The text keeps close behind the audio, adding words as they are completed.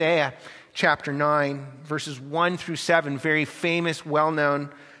Isaiah chapter 9, verses 1 through 7, very famous,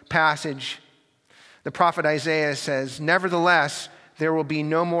 well-known passage. The prophet Isaiah says, "Nevertheless, there will be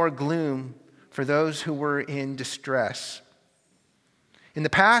no more gloom for those who were in distress. In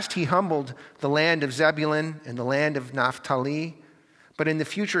the past, he humbled the land of Zebulun and the land of Naphtali, but in the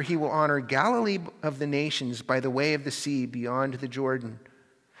future he will honor Galilee of the nations by the way of the sea beyond the Jordan.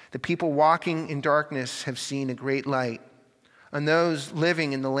 The people walking in darkness have seen a great light. On those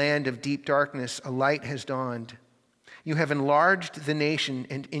living in the land of deep darkness, a light has dawned. You have enlarged the nation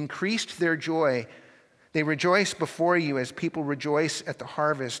and increased their joy. They rejoice before you as people rejoice at the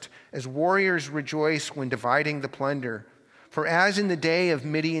harvest, as warriors rejoice when dividing the plunder. For as in the day of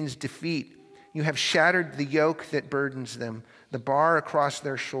Midian's defeat, you have shattered the yoke that burdens them, the bar across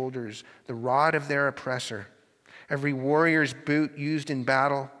their shoulders, the rod of their oppressor. Every warrior's boot used in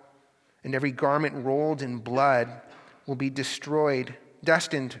battle and every garment rolled in blood will be destroyed,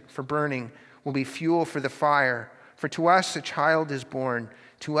 destined for burning, will be fuel for the fire. For to us a child is born,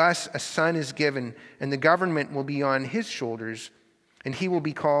 to us a son is given, and the government will be on his shoulders, and he will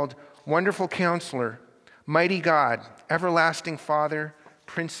be called Wonderful Counselor, Mighty God, Everlasting Father,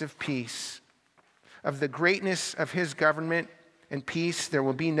 Prince of Peace. Of the greatness of his government and peace there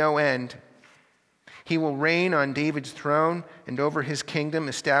will be no end. He will reign on David's throne and over his kingdom,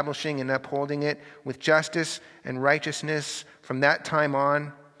 establishing and upholding it with justice and righteousness from that time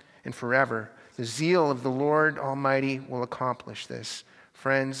on and forever. The zeal of the Lord Almighty will accomplish this."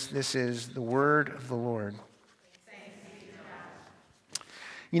 Friends, this is the word of the Lord.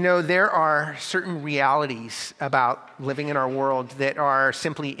 You know, there are certain realities about living in our world that are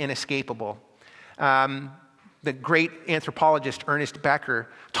simply inescapable. The great anthropologist Ernest Becker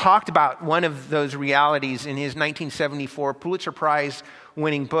talked about one of those realities in his 1974 Pulitzer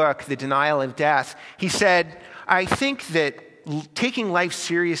Prize-winning book, The Denial of Death. He said, "I think that taking life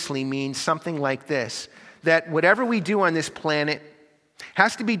seriously means something like this, that whatever we do on this planet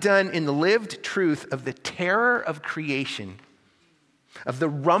has to be done in the lived truth of the terror of creation, of the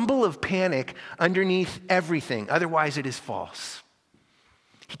rumble of panic underneath everything. Otherwise, it is false."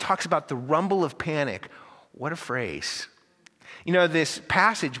 He talks about the rumble of panic. What a phrase. You know, this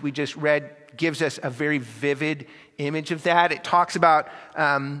passage we just read gives us a very vivid image of that. It talks about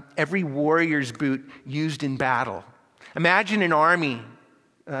every warrior's boot used in battle. Imagine an army,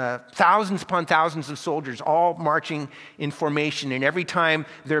 thousands upon thousands of soldiers all marching in formation, and every time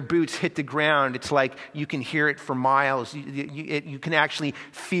their boots hit the ground, it's like you can hear it for miles. You can actually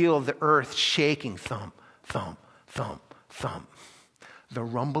feel the earth shaking. Thump, thump, thump, thump. The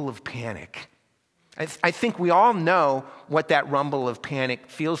rumble of panic. I think we all know what that rumble of panic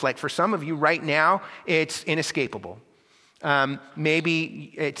feels like. For some of you right now, it's inescapable.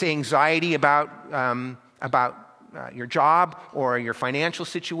 Maybe it's anxiety about your job or your financial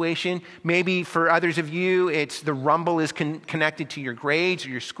situation. Maybe for others of you, it's the rumble is connected to your grades or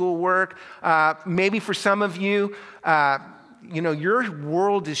your schoolwork. Maybe for some of you, your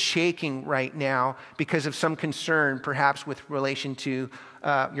world is shaking right now because of some concern, perhaps with relation to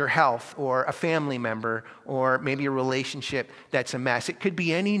your health or a family member or maybe a relationship that's a mess. It could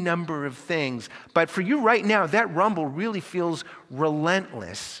be any number of things. But for you right now, that rumble really feels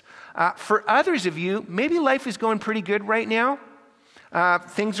relentless. For others of you, maybe life is going pretty good right now.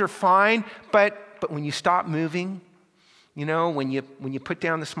 Things are fine, but when you stop moving, when you put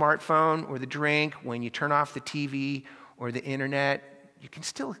down the smartphone or the drink, when you turn off the TV or the internet, you can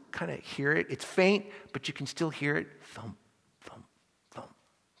still kind of hear it. It's faint, but you can still hear it. Thump, thump, thump,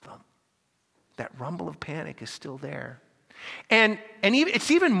 thump. That rumble of panic is still there. And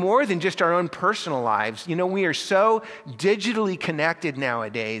it's even more than just our own personal lives. We are so digitally connected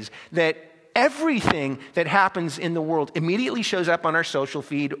nowadays that everything that happens in the world immediately shows up on our social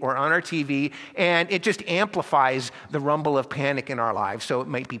feed or on our TV, and it just amplifies the rumble of panic in our lives. So it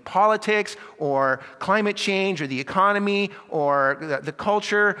might be politics or climate change or the economy or the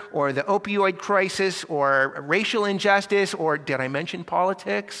culture or the opioid crisis or racial injustice, or did I mention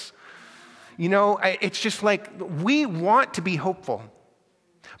politics? It's just like we want to be hopeful.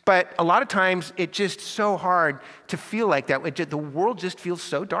 But a lot of times, it's just so hard to feel like that. The world just feels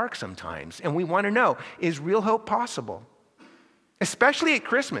so dark sometimes. And we want to know, is real hope possible? Especially at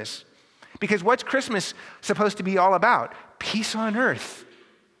Christmas. Because what's Christmas supposed to be all about? Peace on earth.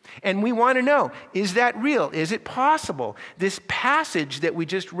 And we want to know, is that real? Is it possible? This passage that we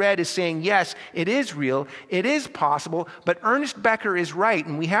just read is saying, yes, it is real. It is possible. But Ernest Becker is right.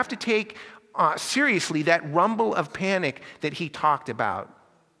 And we have to take seriously that rumble of panic that he talked about.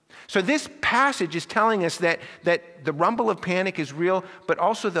 So this passage is telling us that the rumble of panic is real, but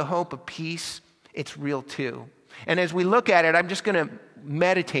also the hope of peace, it's real too. And as we look at it, I'm just going to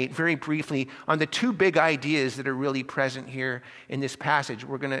meditate very briefly on the two big ideas that are really present here in this passage.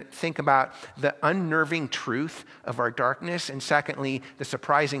 We're going to think about the unnerving truth of our darkness, and secondly, the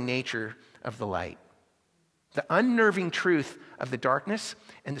surprising nature of the light. The unnerving truth of the darkness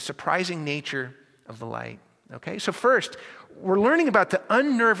and the surprising nature of the light. Okay, so first, we're learning about the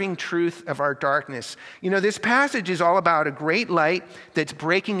unnerving truth of our darkness. This passage is all about a great light that's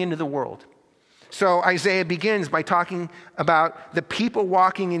breaking into the world. So Isaiah begins by talking about the people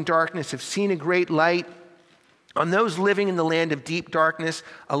walking in darkness have seen a great light. On those living in the land of deep darkness,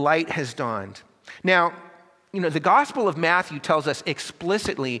 a light has dawned. Now, the Gospel of Matthew tells us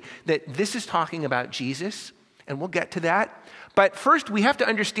explicitly that this is talking about Jesus, and we'll get to that. But first, we have to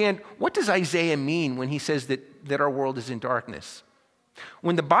understand, what does Isaiah mean when he says that our world is in darkness?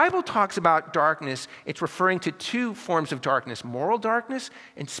 When the Bible talks about darkness, it's referring to two forms of darkness: moral darkness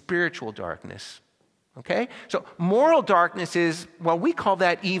and spiritual darkness. Okay? So moral darkness is, well, we call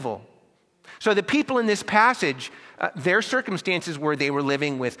that evil. So the people in this passage, their circumstances were they were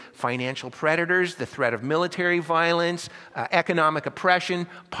living with financial predators, the threat of military violence, economic oppression,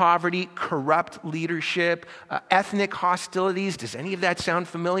 poverty, corrupt leadership, ethnic hostilities. Does any of that sound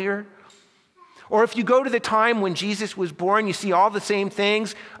familiar? Or if you go to the time when Jesus was born, you see all the same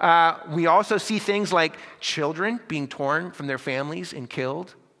things. We also see things like children being torn from their families and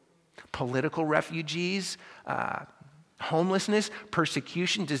killed, political refugees, homelessness,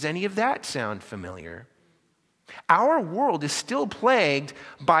 persecution. Does any of that sound familiar? Our world is still plagued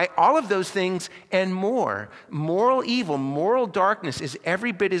by all of those things and more. Moral evil, moral darkness is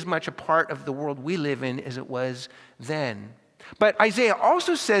every bit as much a part of the world we live in as it was then. But Isaiah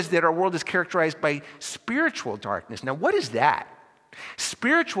also says that our world is characterized by spiritual darkness. Now, what is that?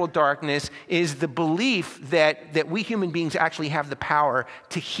 Spiritual darkness is the belief that we human beings actually have the power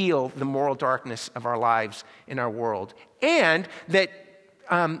to heal the moral darkness of our lives in our world, and that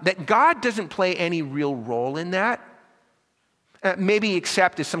God doesn't play any real role in that, maybe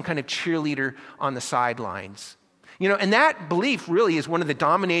except as some kind of cheerleader on the sidelines. And that belief really is one of the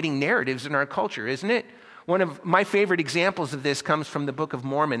dominating narratives in our culture, isn't it? One of my favorite examples of this comes from the Book of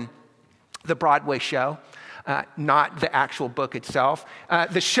Mormon, the Broadway show. Not the actual book itself.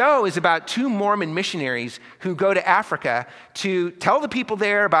 The show is about two Mormon missionaries who go to Africa to tell the people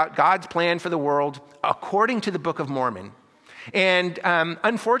there about God's plan for the world according to the Book of Mormon. And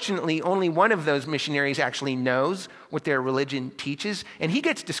unfortunately, only one of those missionaries actually knows what their religion teaches, and he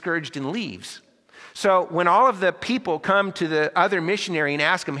gets discouraged and leaves. So when all of the people come to the other missionary and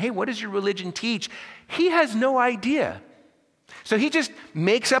ask him, hey, what does your religion teach? He has no idea. So he just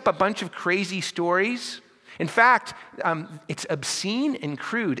makes up a bunch of crazy stories. In fact, it's obscene and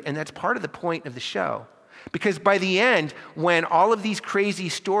crude, and that's part of the point of the show. Because by the end, when all of these crazy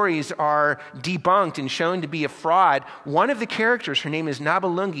stories are debunked and shown to be a fraud, one of the characters, her name is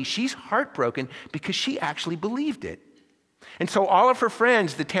Nabalungi, she's heartbroken because she actually believed it. And so all of her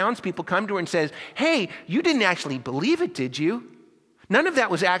friends, the townspeople, come to her and says, hey, you didn't actually believe it, did you? None of that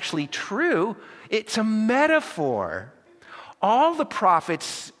was actually true. It's a metaphor. All the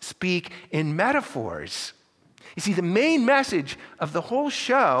prophets speak in metaphors. You see, the main message of the whole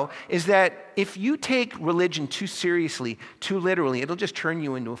show is that if you take religion too seriously, too literally, it'll just turn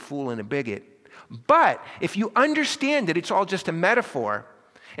you into a fool and a bigot. But if you understand that it's all just a metaphor,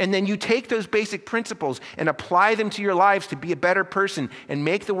 and then you take those basic principles and apply them to your lives to be a better person and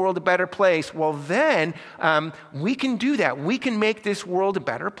make the world a better place, well then we can do that. We can make this world a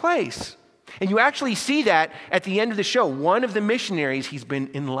better place. And you actually see that at the end of the show. One of the missionaries, he's been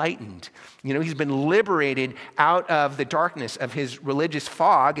enlightened. He's been liberated out of the darkness of his religious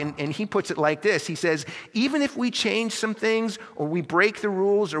fog. And he puts it like this. He says, even if we change some things or we break the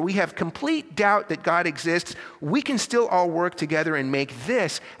rules or we have complete doubt that God exists, we can still all work together and make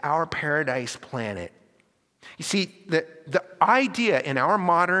this our paradise planet. You see, the idea in our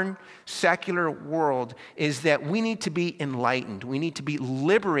modern secular world is that we need to be enlightened. We need to be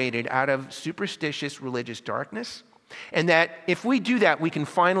liberated out of superstitious religious darkness. And that if we do that, we can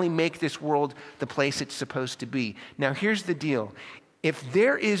finally make this world the place it's supposed to be. Now, here's the deal. If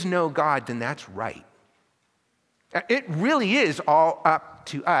there is no God, then that's right. It really is all up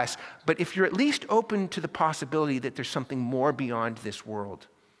to us. But if you're at least open to the possibility that there's something more beyond this world,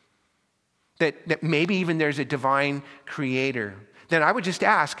 that maybe even there's a divine creator, then I would just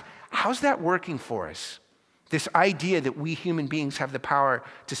ask, how's that working for us? This idea that we human beings have the power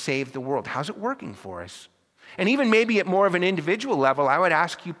to save the world, how's it working for us? And even maybe at more of an individual level, I would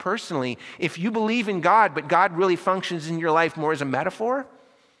ask you personally, if you believe in God, but God really functions in your life more as a metaphor,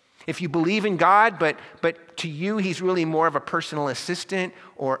 If you believe in God, but to you he's really more of a personal assistant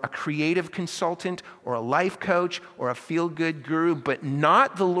or a creative consultant or a life coach or a feel-good guru, but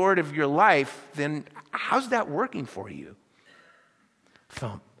not the Lord of your life, then how's that working for you?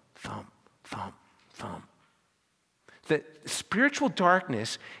 Thump, thump, thump, thump. The spiritual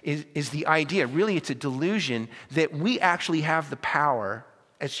darkness is the idea, really it's a delusion, that we actually have the power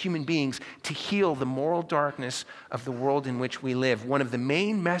as human beings to heal the moral darkness of the world in which we live. One of the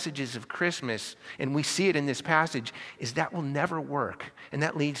main messages of Christmas, and we see it in this passage, is that will never work. And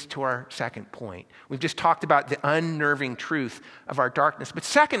that leads to our second point. We've just talked about the unnerving truth of our darkness. But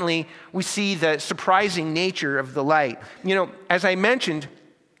secondly, we see the surprising nature of the light. You know, as I mentioned,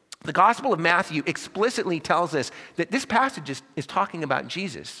 the Gospel of Matthew explicitly tells us that this passage is talking about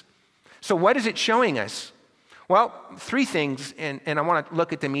Jesus. So what is it showing us? Well, three things, and I want to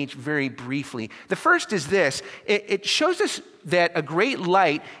look at them each very briefly. The first is this. It shows us that a great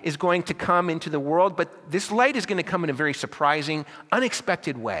light is going to come into the world, but this light is going to come in a very surprising,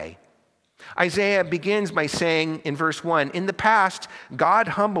 unexpected way. Isaiah begins by saying in verse 1, "In the past, God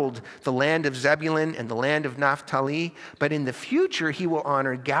humbled the land of Zebulun and the land of Naphtali, but in the future he will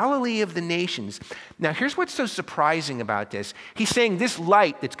honor Galilee of the nations." Now, here's what's so surprising about this. He's saying this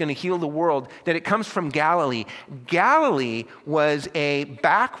light that's going to heal the world, that it comes from Galilee. Galilee was a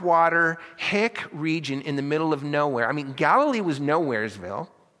backwater, hick region in the middle of nowhere. I mean, Galilee was nowheresville,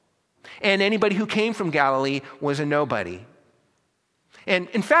 and anybody who came from Galilee was a nobody. And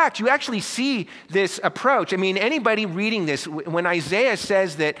in fact, you actually see this approach. I mean, anybody reading this, when Isaiah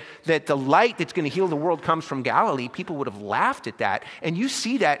says that the light that's going to heal the world comes from Galilee, people would have laughed at that. And you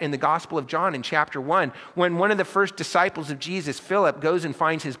see that in the Gospel of John in chapter 1, when one of the first disciples of Jesus, Philip, goes and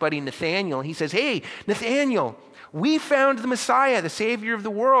finds his buddy Nathanael. He says, "Hey, Nathanael, we found the Messiah, the Savior of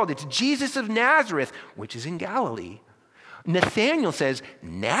the world. It's Jesus of Nazareth," which is in Galilee. Nathanael says,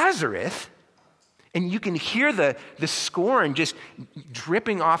 "Nazareth?" And you can hear the scorn just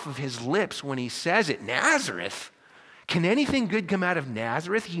dripping off of his lips when he says it. Nazareth? Can anything good come out of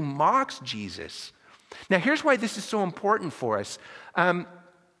Nazareth? He mocks Jesus. Now, here's why this is so important for us.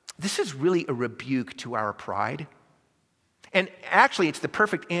 This is really a rebuke to our pride. And actually, it's the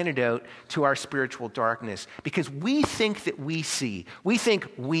perfect antidote to our spiritual darkness, because we think that we see. We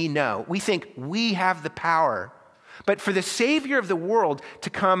think we know. We think we have the power. But for the Savior of the world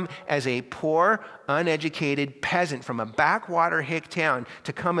to come as a poor, uneducated peasant from a backwater hick town,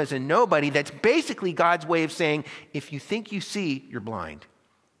 to come as a nobody, that's basically God's way of saying, if you think you see, you're blind.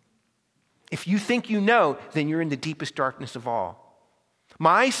 If you think you know, then you're in the deepest darkness of all.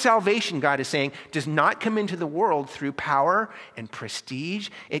 My salvation, God is saying, does not come into the world through power and prestige.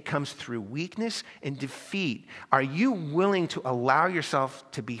 It comes through weakness and defeat. Are you willing to allow yourself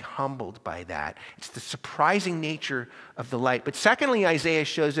to be humbled by that? It's the surprising nature of the light. But secondly, Isaiah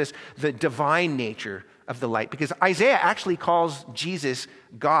shows us the divine nature of the light, because Isaiah actually calls Jesus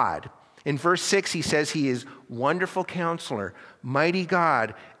God. In verse 6, he says he is Wonderful Counselor, Mighty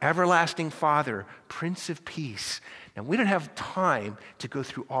God, Everlasting Father, Prince of Peace. Now, we don't have time to go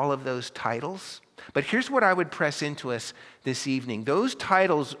through all of those titles, but here's what I would press into us this evening. Those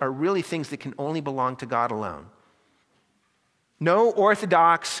titles are really things that can only belong to God alone. No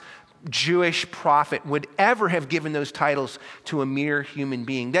Orthodox Jewish prophet would ever have given those titles to a mere human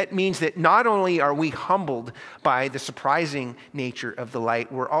being. That means that not only are we humbled by the surprising nature of the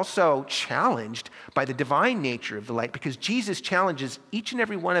light, we're also challenged by the divine nature of the light, because Jesus challenges each and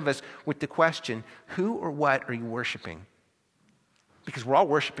every one of us with the question, who or what are you worshiping? Because we're all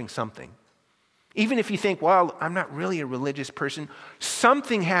worshiping something. Even if you think, well, I'm not really a religious person,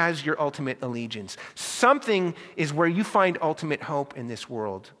 something has your ultimate allegiance. Something is where you find ultimate hope in this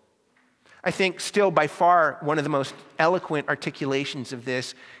world. I think still by far one of the most eloquent articulations of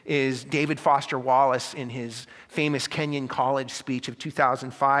this is David Foster Wallace in his famous Kenyon College speech of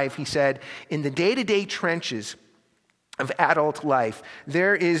 2005. He said, "In the day-to-day trenches of adult life,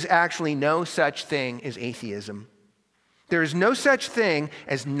 there is actually no such thing as atheism. There is no such thing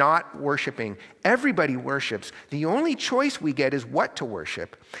as not worshiping. Everybody worships. The only choice we get is what to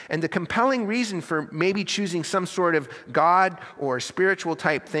worship. And the compelling reason for maybe choosing some sort of God or spiritual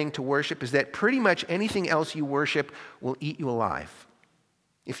type thing to worship is that pretty much anything else you worship will eat you alive.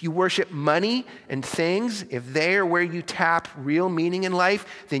 If you worship money and things, if they are where you tap real meaning in life,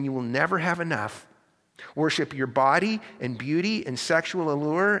 then you will never have enough. Worship your body and beauty and sexual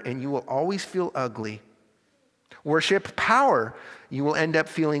allure, and you will always feel ugly. Worship power. You will end up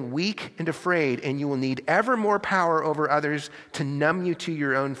feeling weak and afraid, and you will need ever more power over others to numb you to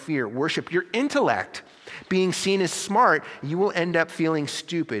your own fear. Worship your intellect. Being seen as smart, you will end up feeling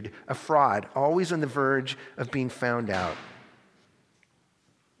stupid, a fraud, always on the verge of being found out."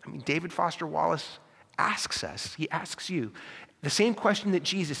 I mean, David Foster Wallace asks us, he asks you, the same question that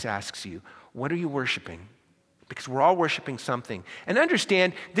Jesus asks you, what are you worshiping? Because we're all worshiping something. And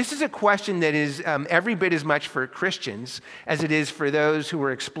understand, this is a question that is every bit as much for Christians as it is for those who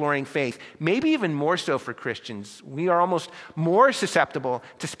are exploring faith. Maybe even more so for Christians. We are almost more susceptible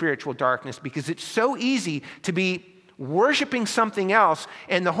to spiritual darkness because it's so easy to be worshiping something else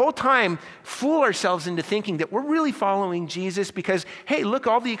and the whole time fool ourselves into thinking that we're really following Jesus because, hey, look,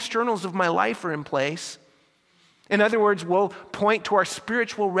 all the externals of my life are in place. In other words, we'll point to our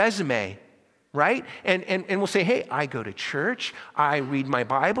spiritual resume, right? And we'll say, hey, I go to church, I read my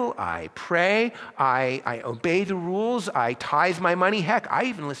Bible, I pray, I obey the rules, I tithe my money, heck, I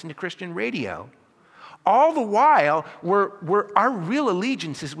even listen to Christian radio. All the while, our real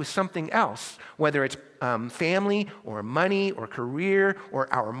allegiance is with something else, whether it's family or money or career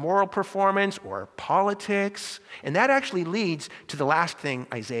or our moral performance or politics. And that actually leads to the last thing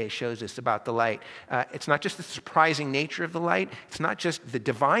Isaiah shows us about the light. It's not just the surprising nature of the light. It's not just the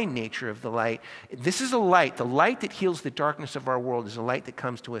divine nature of the light. This is a light. The light that heals the darkness of our world is a light that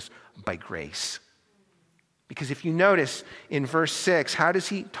comes to us by grace. Because if you notice in verse 6, how does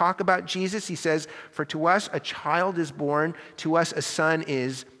he talk about Jesus? He says, for to us a child is born, to us a son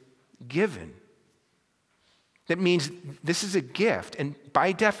is given. That means this is a gift. And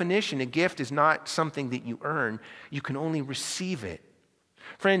by definition, a gift is not something that you earn. You can only receive it.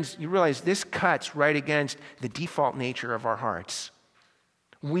 Friends, you realize this cuts right against the default nature of our hearts.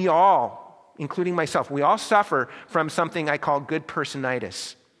 We all, including myself, we all suffer from something I call good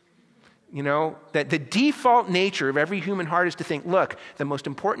personitis. You know, that the default nature of every human heart is to think, look, the most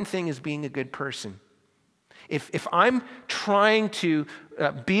important thing is being a good person. If I'm trying to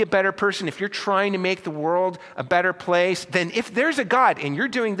be a better person, if you're trying to make the world a better place, then if there's a God and you're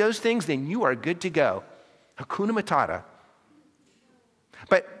doing those things, then you are good to go. Hakuna Matata.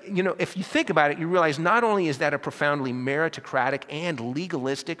 But, you know, if you think about it, you realize not only is that a profoundly meritocratic and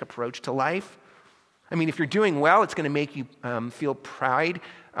legalistic approach to life. I mean, if you're doing well, it's going to make you feel proud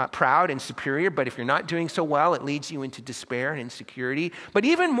and superior. But if you're not doing so well, it leads you into despair and insecurity. But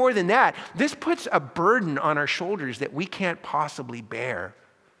even more than that, this puts a burden on our shoulders that we can't possibly bear.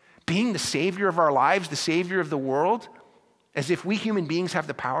 Being the savior of our lives, the savior of the world, as if we human beings have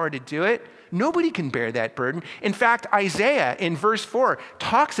the power to do it. Nobody can bear that burden. In fact, Isaiah in verse 4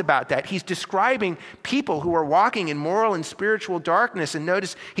 talks about that. He's describing people who are walking in moral and spiritual darkness. And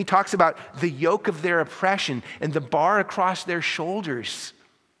notice he talks about the yoke of their oppression and the bar across their shoulders.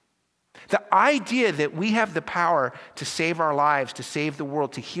 The idea that we have the power to save our lives, to save the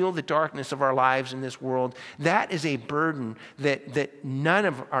world, to heal the darkness of our lives in this world, that is a burden that none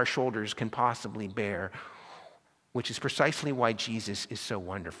of our shoulders can possibly bear, which is precisely why Jesus is so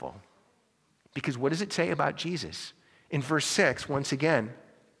wonderful. Because what does it say about Jesus? In verse 6, once again,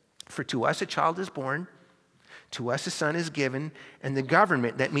 for to us a child is born, to us a son is given, and the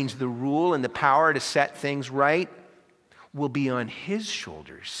government, that means the rule and the power to set things right, will be on his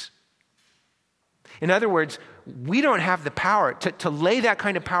shoulders. In other words, we don't have the power. To lay that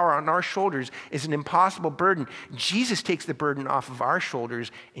kind of power on our shoulders is an impossible burden. Jesus takes the burden off of our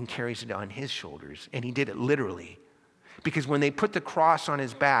shoulders and carries it on his shoulders. And he did it literally. Because when they put the cross on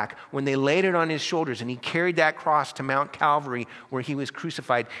his back, when they laid it on his shoulders and he carried that cross to Mount Calvary where he was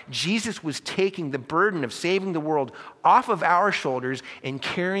crucified, Jesus was taking the burden of saving the world off of our shoulders and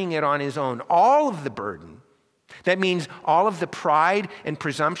carrying it on his own. All of the burden. That means all of the pride and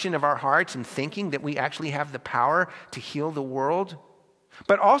presumption of our hearts and thinking that we actually have the power to heal the world.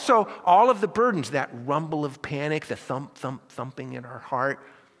 But also all of the burdens, that rumble of panic, the thumping in our heart,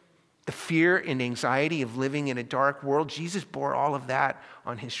 the fear and anxiety of living in a dark world. Jesus bore all of that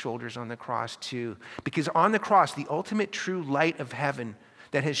on his shoulders on the cross too. Because on the cross, the ultimate true light of heaven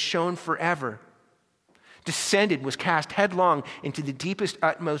that has shone forever descended, was cast headlong into the deepest,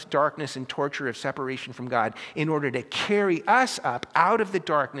 utmost darkness and torture of separation from God in order to carry us up out of the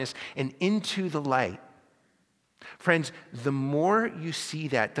darkness and into the light. Friends, the more you see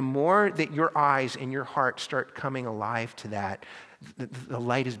that, the more that your eyes and your heart start coming alive to that, the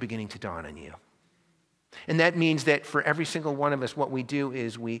light is beginning to dawn on you. And that means that for every single one of us, what we do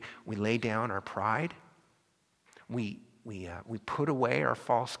is we lay down our pride. We put away our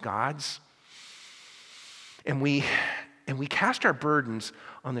false gods. And we cast our burdens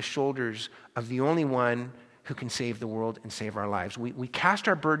on the shoulders of the only one who can save the world and save our lives. We cast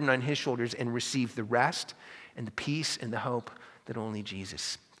our burden on his shoulders and receive the rest and the peace and the hope that only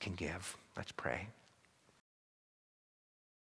Jesus can give. Let's pray.